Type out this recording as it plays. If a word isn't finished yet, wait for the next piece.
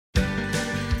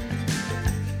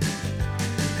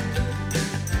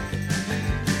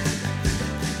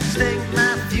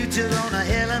future on a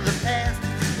hell of a path.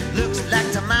 Looks like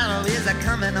tomorrow is a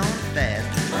coming on fast.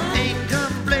 Ain't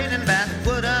complaining about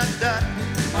what I got.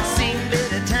 Seen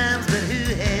better times, but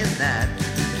who has not?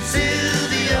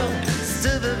 Silvio,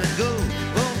 silver and gold,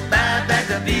 won't buy back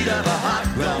the beat of a hot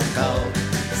grown cold.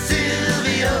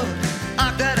 Silvio,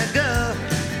 I gotta go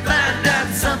find out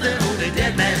something only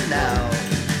dead men know.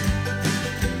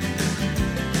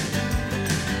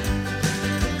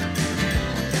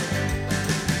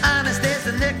 Honest as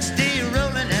the next day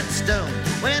rolling that stone.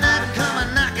 When I come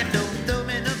a knocking, don't throw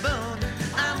me no bone.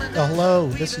 Well, hello,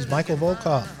 this is Michael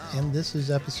Volkov, and this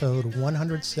is episode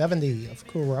 170 of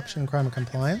Corruption, Crime, and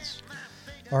Compliance.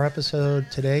 Our episode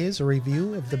today is a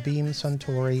review of the Beam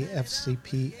Suntory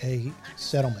FCPA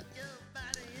settlement.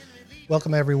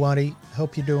 Welcome, everybody.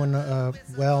 Hope you're doing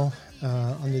well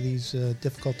under these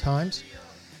difficult times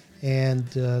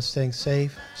and staying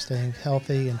safe, staying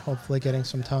healthy, and hopefully getting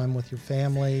some time with your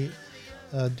family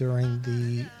during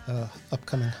the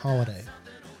upcoming holiday.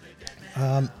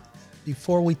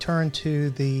 Before we turn to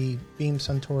the Beam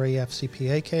Suntory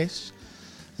FCPA case,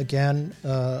 again,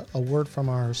 a word from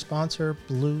our sponsor,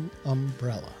 Blue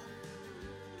Umbrella.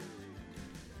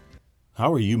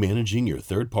 How are you managing your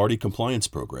third-party compliance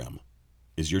program?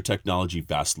 Is your technology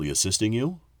vastly assisting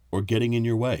you or getting in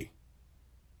your way?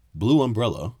 Blue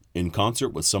Umbrella, in concert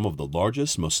with some of the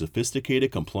largest, most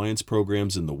sophisticated compliance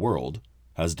programs in the world,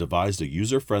 has devised a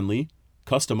user-friendly,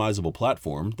 customizable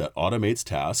platform that automates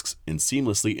tasks and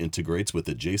seamlessly integrates with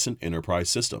adjacent enterprise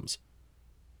systems.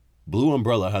 Blue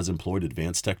Umbrella has employed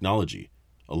advanced technology,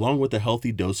 along with a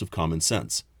healthy dose of common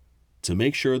sense, to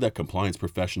make sure that compliance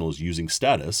professionals using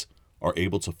Status are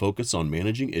able to focus on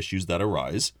managing issues that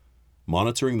arise,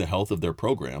 monitoring the health of their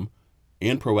program,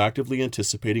 and proactively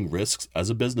anticipating risks as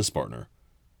a business partner.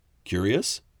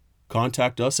 Curious?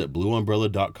 Contact us at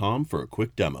blueumbrella.com for a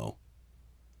quick demo.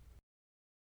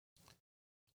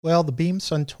 Well, the Beam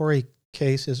Suntory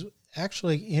case is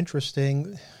actually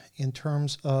interesting in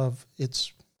terms of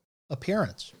its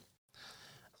appearance.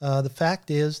 The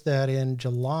fact is that in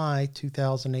July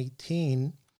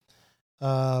 2018,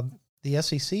 the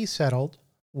SEC settled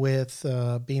with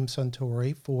Beam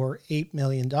Suntory for $8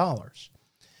 million.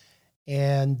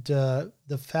 And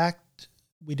the fact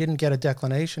we didn't get a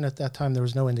declination at that time, there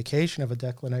was no indication of a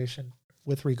declination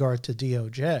with regard to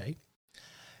DOJ.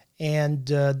 And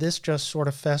this just sort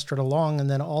of festered along, and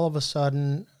then all of a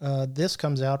sudden, this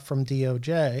comes out from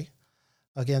DOJ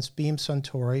against Beam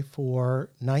Suntory for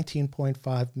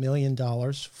 $19.5 million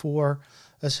for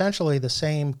essentially the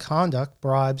same conduct,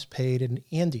 bribes paid in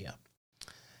India.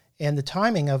 And the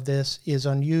timing of this is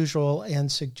unusual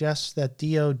and suggests that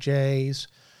DOJ's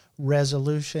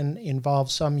resolution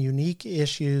involves some unique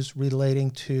issues relating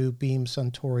to Beam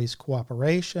Suntory's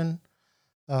cooperation.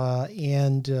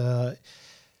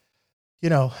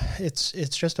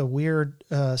 It's just a weird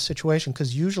situation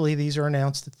because usually these are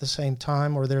announced at the same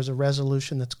time or there's a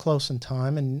resolution that's close in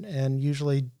time, and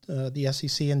usually the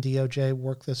SEC and DOJ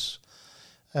work this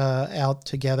out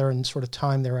together and sort of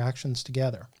time their actions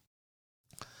together.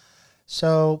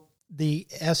 So the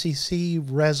SEC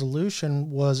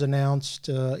resolution was announced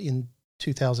in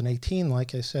 2018,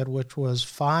 like I said, which was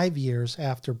 5 years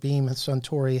after Beam and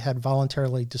Suntory had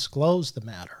voluntarily disclosed the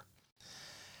matter.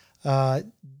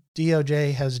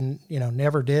 DOJ has,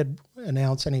 never did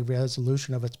announce any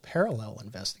resolution of its parallel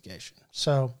investigation.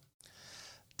 So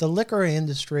the liquor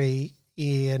industry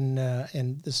and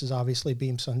this is obviously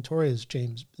Beam Suntory is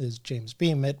James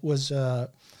Beam. It was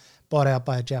bought out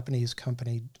by a Japanese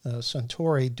company,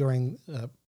 Suntory, during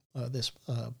this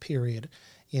period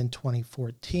in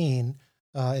 2014,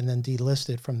 and then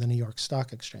delisted from the New York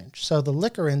Stock Exchange. So the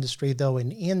liquor industry, though,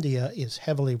 in India is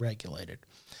heavily regulated.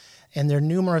 And there are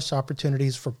numerous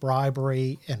opportunities for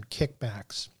bribery and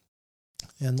kickbacks.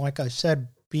 And like I said,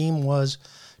 Beam was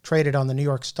traded on the New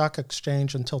York Stock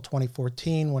Exchange until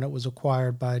 2014 when it was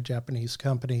acquired by a Japanese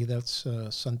company, that's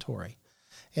Suntory.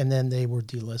 And then they were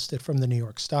delisted from the New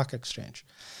York Stock Exchange.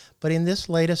 But in this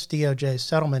latest DOJ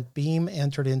settlement, Beam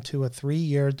entered into a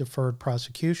 3-year deferred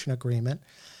prosecution agreement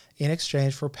in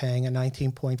exchange for paying a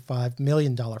 $19.5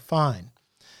 million fine.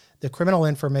 The criminal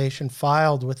information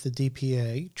filed with the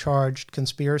DPA charged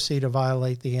conspiracy to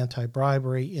violate the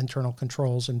anti-bribery, internal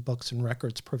controls, and books and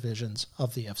records provisions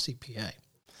of the FCPA.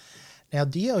 Now,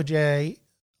 DOJ,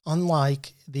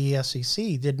 unlike the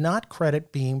SEC, did not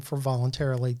credit Beam for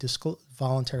voluntarily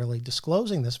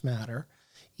disclosing this matter,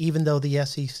 even though the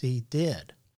SEC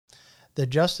did. The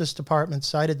Justice Department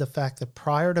cited the fact that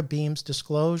prior to Beam's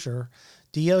disclosure,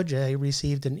 DOJ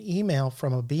received an email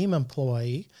from a Beam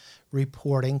employee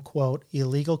reporting, quote,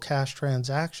 illegal cash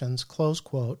transactions, close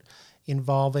quote,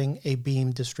 involving a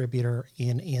Beam distributor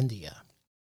in India.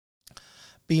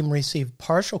 Beam received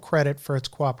partial credit for its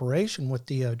cooperation with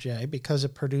DOJ because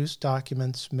it produced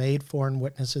documents, made foreign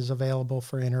witnesses available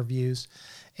for interviews,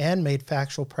 and made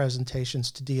factual presentations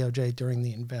to DOJ during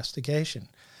the investigation.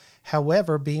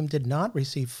 However, Beam did not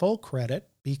receive full credit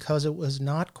because it was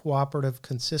not cooperative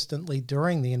consistently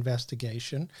during the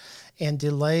investigation and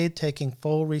delayed taking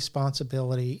full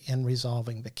responsibility in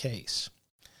resolving the case.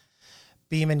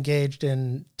 Beam engaged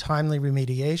in timely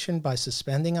remediation by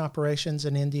suspending operations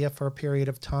in India for a period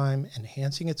of time,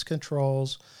 enhancing its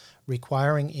controls,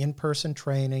 requiring in-person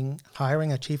training,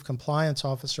 hiring a chief compliance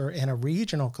officer and a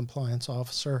regional compliance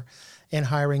officer, and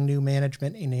hiring new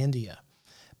management in India.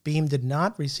 Beam did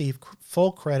not receive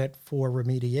full credit for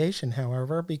remediation,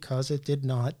 however, because it did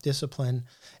not discipline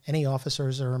any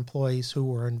officers or employees who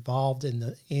were involved in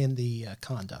the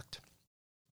conduct.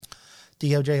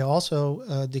 DOJ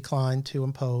also declined to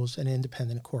impose an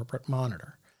independent corporate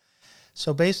monitor.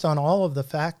 So based on all of the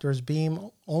factors,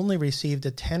 Beam only received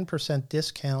a 10%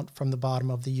 discount from the bottom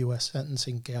of the U.S.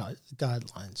 sentencing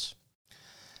guidelines.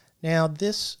 Now,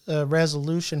 this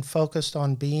resolution focused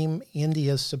on Beam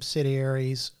India's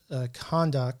subsidiaries'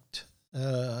 conduct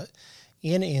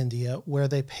in India, where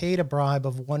they paid a bribe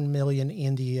of 1 million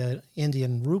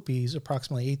Indian rupees,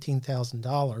 approximately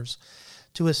 $18,000,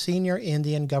 to a senior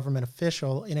Indian government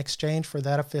official in exchange for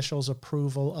that official's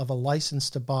approval of a license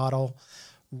to bottle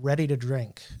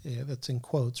ready-to-drink, that's in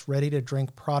quotes,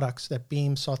 ready-to-drink products that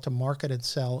Beam sought to market and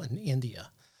sell in India.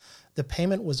 The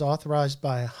payment was authorized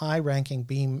by a high-ranking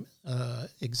Beam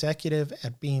executive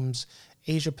at Beam's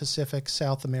Asia-Pacific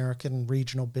South American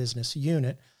Regional Business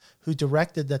Unit, who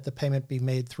directed that the payment be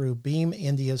made through Beam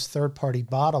India's third-party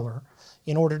bottler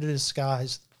in order to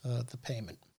disguise the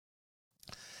payment.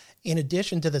 In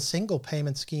addition to the single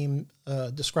payment scheme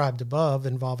described above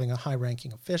involving a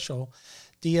high-ranking official,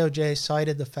 DOJ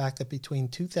cited the fact that between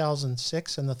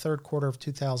 2006 and the third quarter of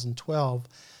 2012,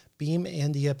 Beam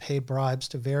India paid bribes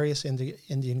to various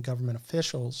Indian government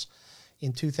officials.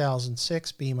 In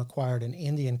 2006, Beam acquired an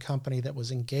Indian company that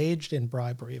was engaged in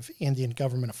bribery of Indian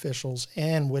government officials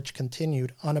and which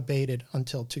continued unabated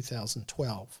until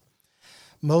 2012.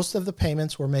 Most of the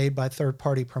payments were made by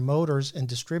third-party promoters and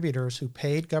distributors who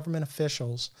paid government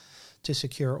officials to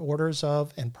secure orders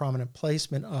of and prominent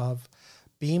placement of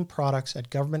Beam products at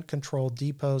government-controlled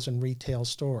depots and retail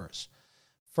stores.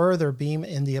 Further, Beam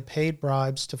India paid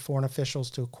bribes to foreign officials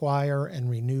to acquire and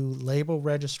renew label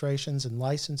registrations and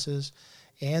licenses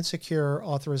and secure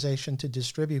authorization to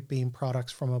distribute Beam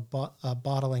products from a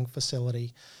bottling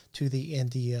facility to the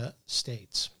India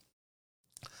states.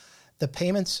 The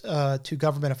payments to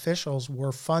government officials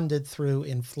were funded through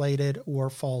inflated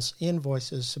or false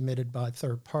invoices submitted by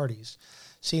third parties.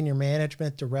 Senior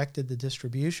management directed the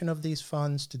distribution of these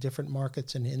funds to different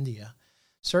markets in India.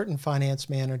 Certain finance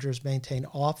managers maintain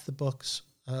off-the-books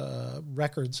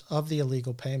records of the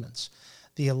illegal payments.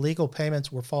 The illegal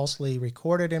payments were falsely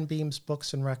recorded in Beam's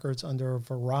books and records under a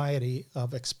variety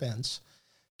of expense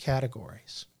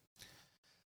categories.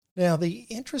 Now, the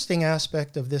interesting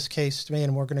aspect of this case to me,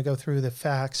 and we're going to go through the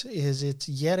facts, is it's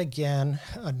yet again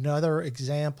another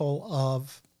example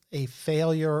of a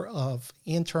failure of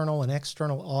internal and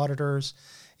external auditors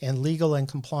and legal and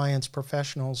compliance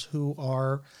professionals who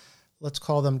are, let's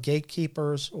call them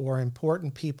gatekeepers or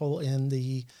important people in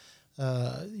the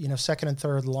second and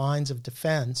third lines of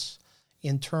defense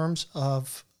in terms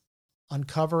of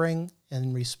uncovering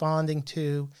and responding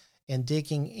to and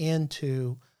digging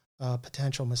into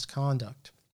potential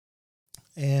misconduct.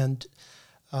 And,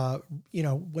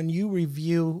 when you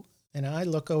review, and I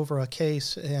look over a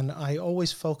case, and I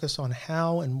always focus on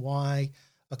how and why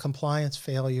a compliance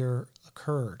failure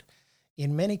occurred.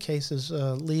 In many cases,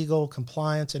 legal,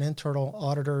 compliance, and internal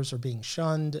auditors are being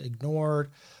shunned, ignored,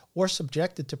 or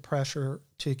subjected to pressure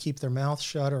to keep their mouth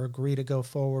shut or agree to go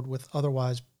forward with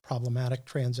otherwise problematic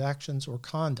transactions or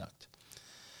conduct.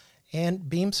 And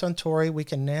Beam Suntory, we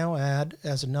can now add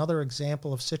as another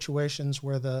example of situations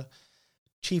where the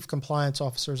chief compliance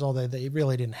officers, although they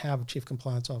really didn't have chief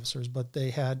compliance officers, but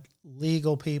they had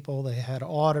legal people, they had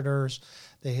auditors,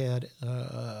 they had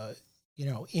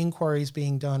inquiries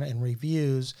being done and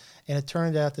reviews, and it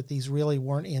turned out that these really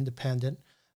weren't independent,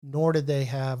 nor did they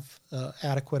have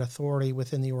adequate authority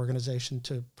within the organization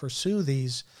to pursue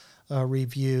these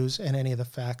reviews and any of the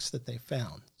facts that they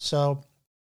found. So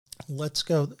let's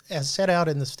go. As set out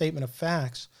in the statement of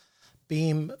facts,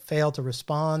 Beam failed to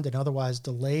respond and otherwise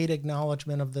delayed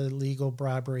acknowledgement of the legal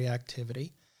bribery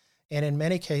activity. And in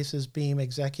many cases, Beam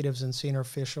executives and senior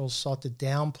officials sought to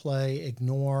downplay,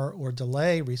 ignore, or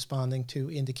delay responding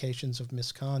to indications of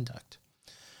misconduct.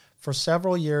 For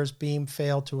several years, Beam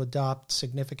failed to adopt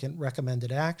significant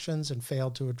recommended actions and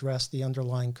failed to address the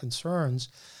underlying concerns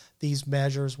these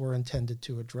measures were intended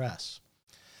to address.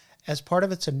 As part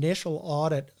of its initial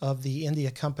audit of the India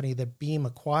company that Beam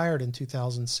acquired in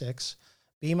 2006,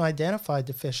 Beam identified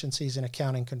deficiencies in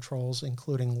accounting controls,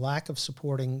 including lack of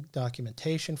supporting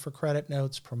documentation for credit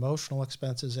notes, promotional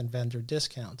expenses, and vendor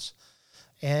discounts.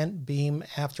 And Beam,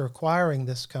 after acquiring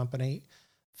this company,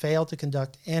 failed to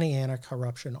conduct any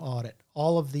anti-corruption audit.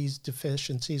 All of these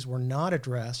deficiencies were not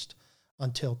addressed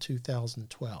until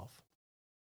 2012.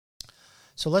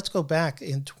 So let's go back.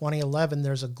 In 2011,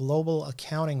 there's a global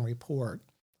accounting report,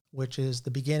 which is the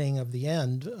beginning of the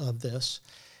end of this.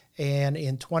 And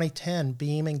in 2010,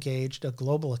 Beam engaged a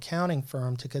global accounting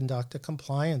firm to conduct a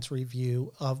compliance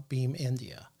review of Beam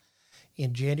India.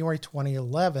 In January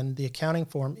 2011, the accounting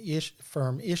firm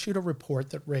issued a report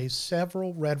that raised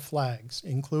several red flags,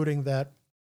 including that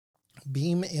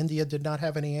Beam India did not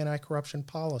have any anti-corruption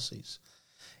policies.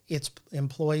 Its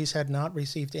employees had not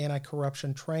received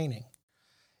anti-corruption training.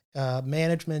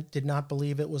 Management did not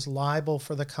believe it was liable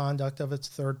for the conduct of its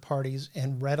third parties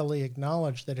and readily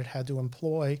acknowledged that it had to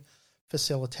employ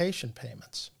facilitation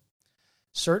payments.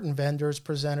 Certain vendors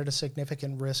presented a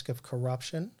significant risk of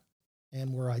corruption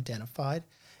and were identified,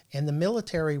 and the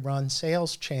military-run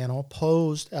sales channel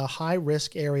posed a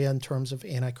high-risk area in terms of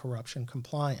anti-corruption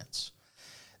compliance.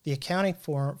 The accounting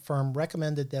firm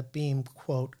recommended that Beam,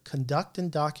 quote, conduct and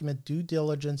document due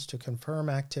diligence to confirm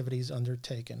activities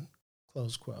undertaken,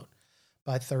 close quote,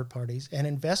 by third parties, and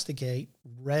investigate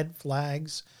red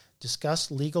flags,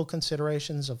 discuss legal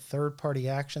considerations of third-party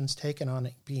actions taken on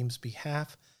Beam's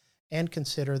behalf, and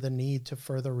consider the need to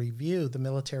further review the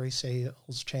military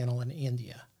sales channel in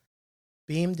India.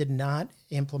 Beam did not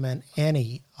implement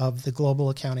any of the global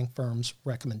accounting firm's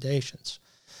recommendations.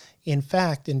 In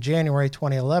fact, in January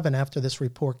 2011, after this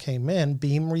report came in,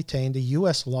 Beam retained a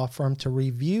U.S. law firm to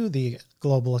review the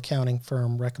global accounting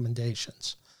firm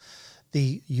recommendations.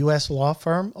 The U.S. law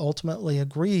firm ultimately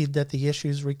agreed that the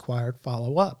issues required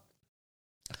follow-up.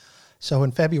 So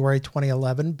in February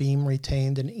 2011, Beam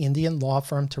retained an Indian law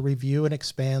firm to review and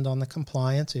expand on the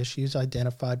compliance issues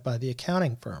identified by the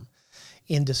accounting firm.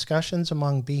 In discussions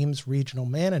among Beam's regional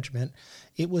management,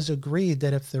 it was agreed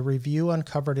that if the review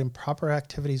uncovered improper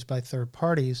activities by third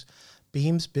parties,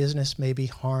 Beam's business may be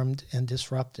harmed and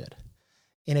disrupted.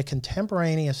 In a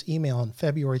contemporaneous email in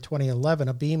February 2011,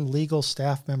 a Beam legal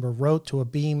staff member wrote to a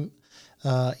Beam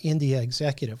India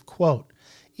executive, quote,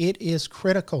 it is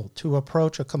critical to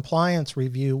approach a compliance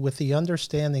review with the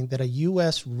understanding that a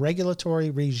U.S. regulatory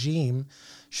regime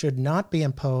should not be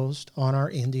imposed on our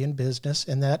Indian business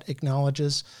and that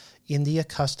acknowledges India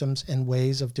customs and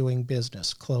ways of doing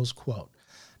business, close quote.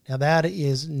 Now that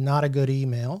is not a good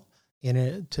email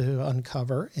to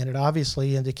uncover, and it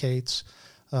obviously indicates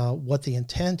what the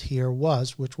intent here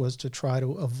was, which was to try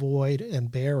to avoid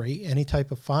and bury any type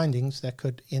of findings that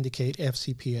could indicate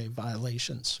FCPA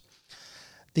violations.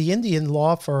 The Indian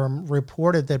law firm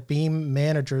reported that Beam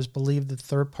managers believed that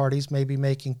third parties may be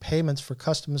making payments for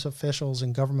customs officials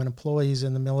and government employees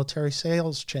in the military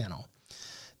sales channel.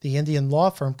 The Indian law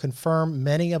firm confirmed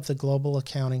many of the global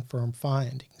accounting firm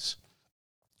findings.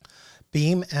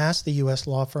 Beam asked the U.S.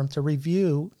 law firm to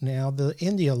review now the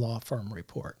India law firm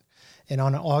report. And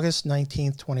on August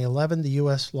 19, 2011, the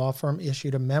U.S. law firm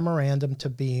issued a memorandum to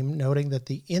Beam noting that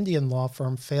the Indian law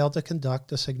firm failed to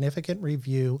conduct a significant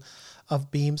review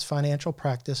of Beam's financial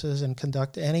practices and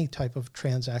conduct any type of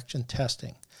transaction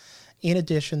testing. In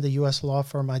addition, the U.S. law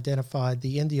firm identified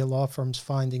the India law firm's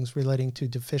findings relating to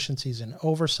deficiencies in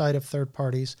oversight of third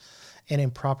parties and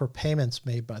improper payments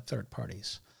made by third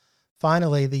parties.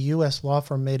 Finally, the U.S. law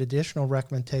firm made additional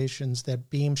recommendations that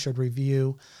Beam should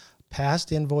review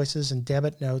past invoices and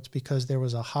debit notes because there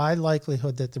was a high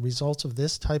likelihood that the results of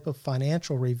this type of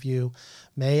financial review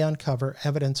may uncover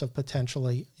evidence of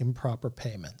potentially improper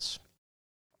payments.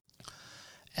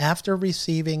 After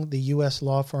receiving the U.S.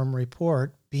 law firm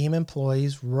report, Beam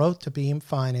employees wrote to Beam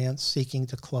Finance seeking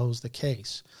to close the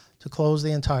case, to close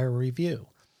the entire review.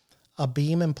 A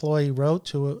Beam employee wrote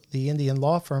to the Indian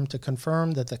law firm to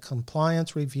confirm that the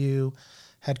compliance review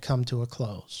had come to a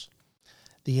close.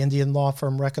 The Indian law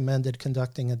firm recommended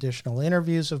conducting additional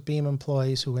interviews of Beam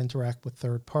employees who interact with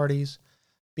third parties.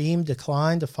 Beam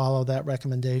declined to follow that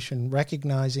recommendation,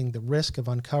 recognizing the risk of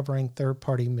uncovering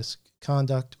third-party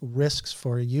misconduct, risks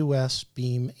for U.S.,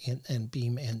 Beam, and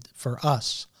Beam, and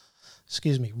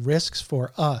risks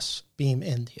for us, Beam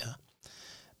India.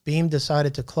 Beam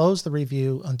decided to close the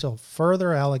review until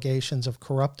further allegations of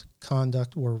corrupt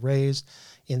conduct were raised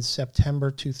in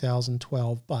September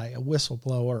 2012 by a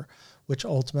whistleblower, which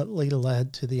ultimately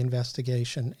led to the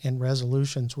investigation and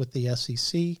resolutions with the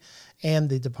SEC and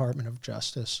the Department of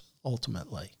Justice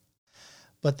ultimately.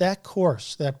 But that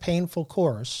course, that painful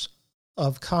course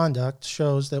of conduct,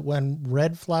 shows that when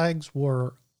red flags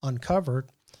were uncovered,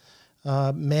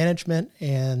 management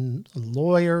and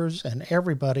lawyers and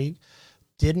everybody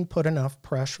didn't put enough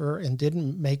pressure and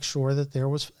didn't make sure that there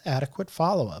was adequate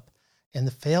follow-up. And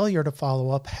the failure to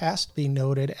follow up has to be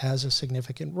noted as a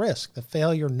significant risk. The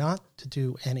failure not to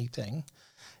do anything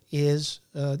is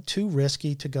too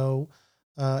risky to go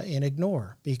and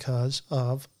ignore because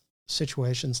of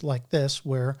situations like this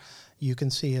where you can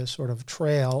see a sort of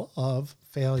trail of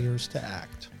failures to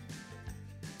act.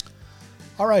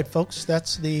 All right, folks,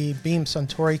 that's the Beam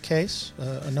Suntory case,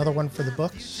 another one for the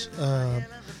books.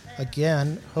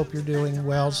 Again, hope you're doing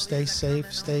well. Stay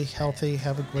safe, stay healthy,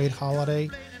 have a great holiday,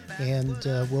 and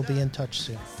we'll be in touch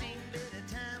soon.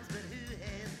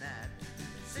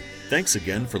 Thanks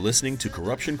again for listening to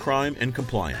Corruption, Crime, and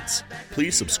Compliance.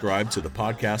 Please subscribe to the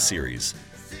podcast series.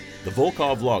 The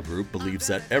Volkov Law Group believes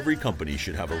that every company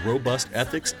should have a robust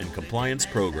ethics and compliance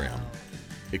program.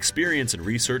 Experience and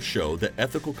research show that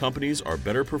ethical companies are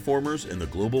better performers in the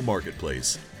global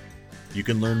marketplace. You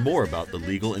can learn more about the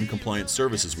legal and compliance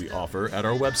services we offer at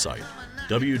our website,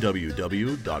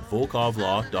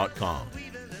 www.volkovlaw.com.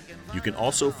 You can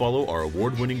also follow our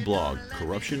award-winning blog,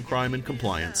 Corruption, Crime, and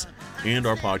Compliance, and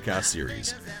our podcast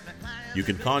series. You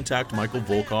can contact Michael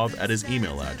Volkov at his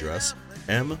email address,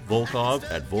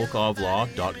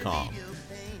 mvolkov@volkovlaw.com.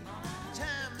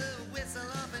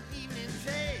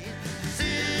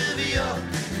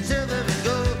 Silver